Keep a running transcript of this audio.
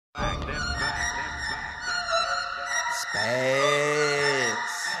Spazz.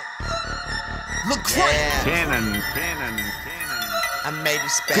 Lecrae. Cannon. I made it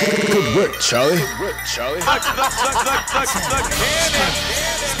Spazz. Good work, Charlie. Good work, Charlie. The cannon.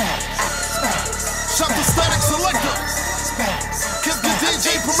 Shut the static selector. Kiss the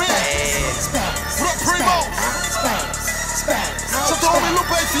DJ Premier. What up, Primo? Shut the homie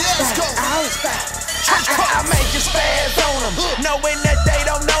Lupe Fiasco. I make you spaz on them, knowing that they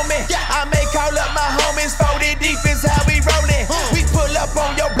don't know me. I may call up my homies, folded deep is how we rollin'. We pull up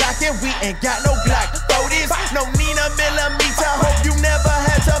on your block and we ain't got no Glock. Throw this, no need a millimeter. Hope you never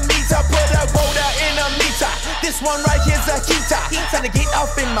had to meet her. Put a quota in a meter. This one right here's a heater. Time to get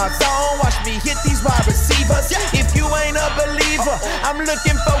off in my zone. Watch me hit these wide receivers. If you ain't a believer, I'm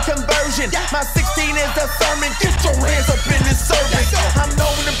looking for conversion. My 16 is a sermon. Get your hands up in this service. I'm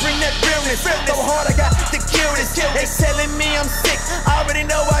known to bring that realness. So hard I got to kill this. They telling me I'm sick. I already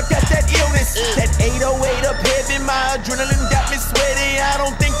know I got that illness. That 808 up heavy. My adrenaline got me sweaty. I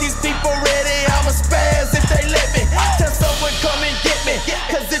don't think these people ready. I'm a spaz if they let me. Tell someone come and get me.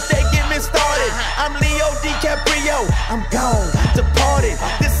 Cause if they get me started, I'm Leo DiCaprio. I'm gone, departed.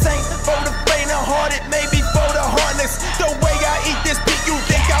 This ain't for the faint of hearted, maybe for the heartless. The way I eat this beat, you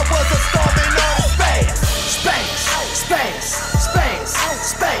think I was a starving artist. Spazz.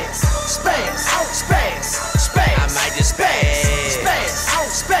 I might just spazz.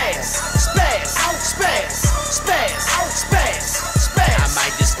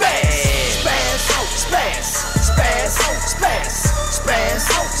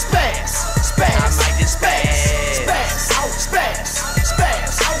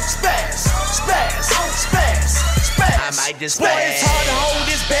 I might just Boy, it's hard to hold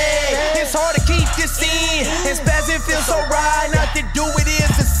this bag. It's hard to keep this in. And Spazz, it feels so right. Not to do it is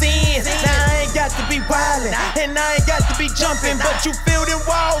a sin. Now I ain't got to be wildin', and I ain't got to be jumping, but you feel them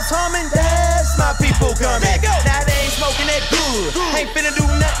walls humming. That's my people coming. Now they ain't smoking that good. Ain't finna do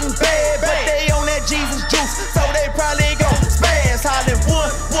nothing bad, but they on that Jesus juice, so they probably gon' spaz. Hollin'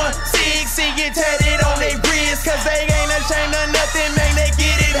 116, see it tatted on they wrist, cause they ain't ashamed of nothing, man. They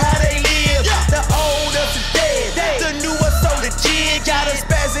get it how they live. The old us is dead, the new us so legit. Got us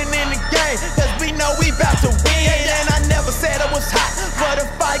spazzing in the game, cause we know we bout to win. And I never said I was hot, but the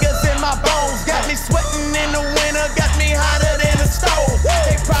fire's in my bones. Got me sweating in the winter, got me hotter than a stove.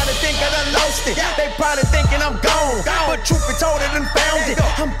 They probably think I done lost it, they probably thinking I'm gone, but truth be told, I done found it.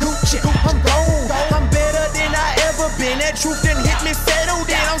 I'm Gucci, I'm gone, I'm better than I ever been. That truth done hit me settled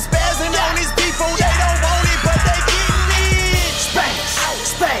in. I'm spazzing on these people, they don't want it, but they getting it. Spazz.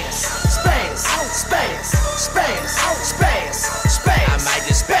 I might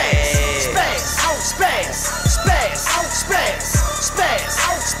just spazz.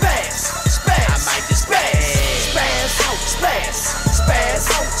 I might just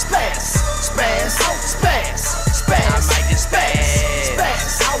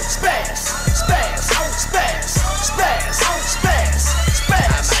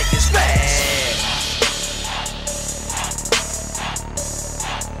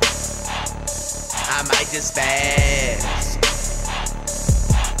I might just spazz.